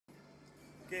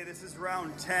Okay, this is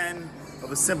round 10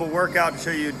 of a simple workout to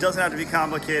show you it doesn't have to be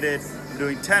complicated. I'm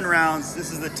doing 10 rounds. This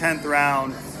is the 10th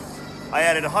round. I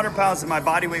added 100 pounds to my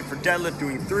body weight for deadlift,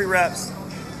 doing 3 reps,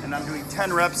 and I'm doing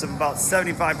 10 reps of about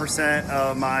 75%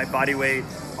 of my body weight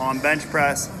on bench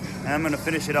press. And I'm gonna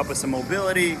finish it up with some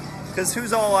mobility, because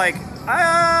who's all like,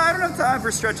 I don't have time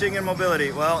for stretching and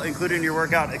mobility? Well, include it in your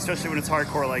workout, especially when it's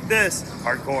hardcore like this,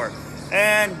 hardcore.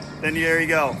 And then there you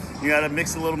go. You gotta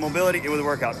mix a little mobility in with a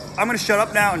workout. I'm gonna shut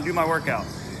up now and do my workout.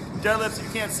 Deadlifts, if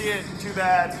you can't see it, too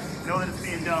bad. Know that it's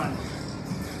being done.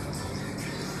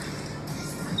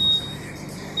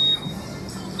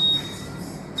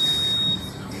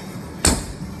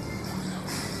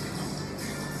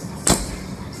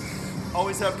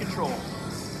 Always have control.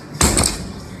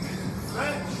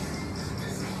 Right.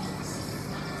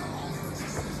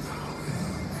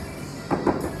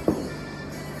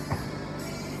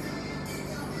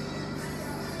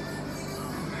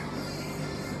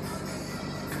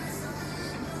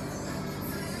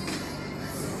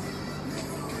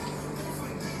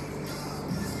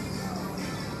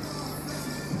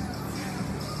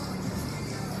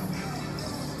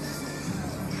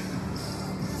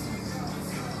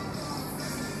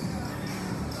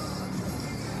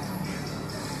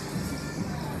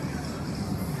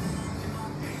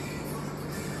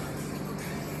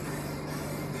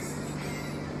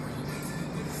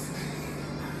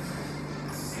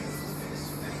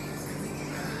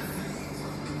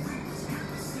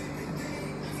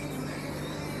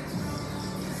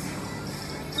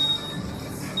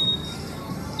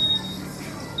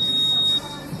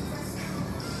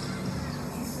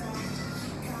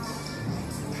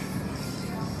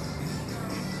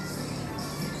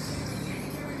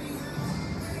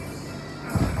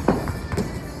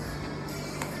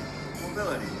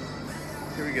 Mobility.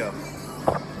 Here we go.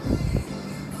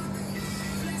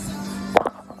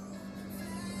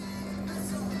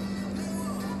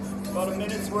 About a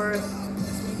minute's worth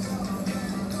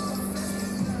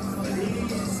of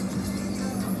these.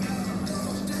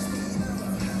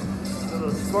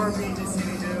 Little scorpion you see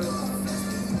me do.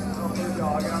 Little blue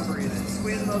dog, and I'm breathing.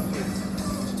 Squeeze those glutes.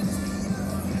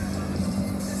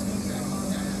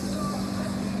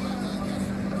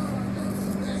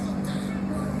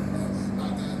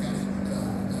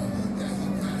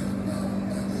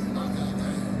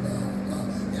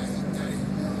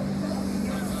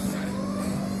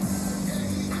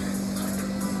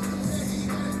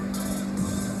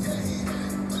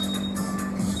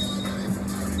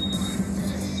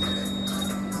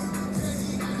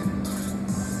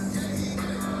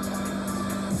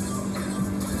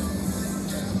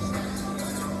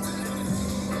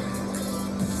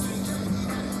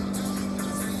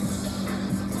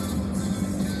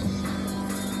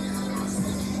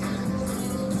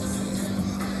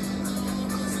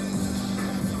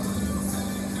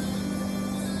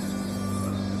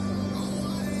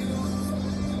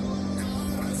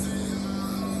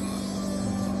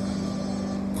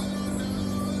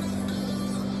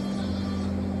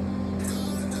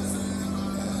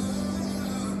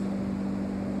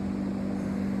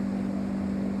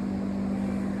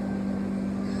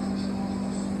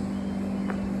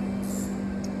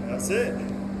 That's it.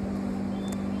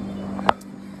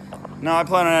 Now I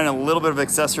plan on adding a little bit of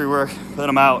accessory work, but then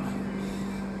I'm out.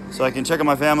 So I can check on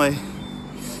my family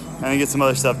and get some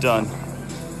other stuff done.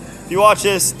 If you watch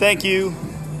this, thank you.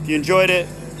 If you enjoyed it,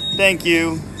 thank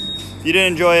you. If you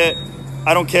didn't enjoy it,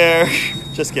 I don't care.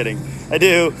 Just kidding. I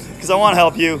do, because I want to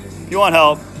help you. If you want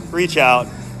help, reach out,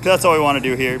 because that's all we want to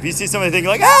do here. If you see somebody thinking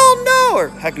like, hell no, or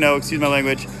heck no, excuse my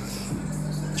language,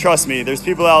 trust me, there's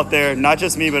people out there, not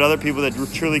just me, but other people that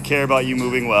truly care about you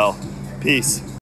moving well. Peace.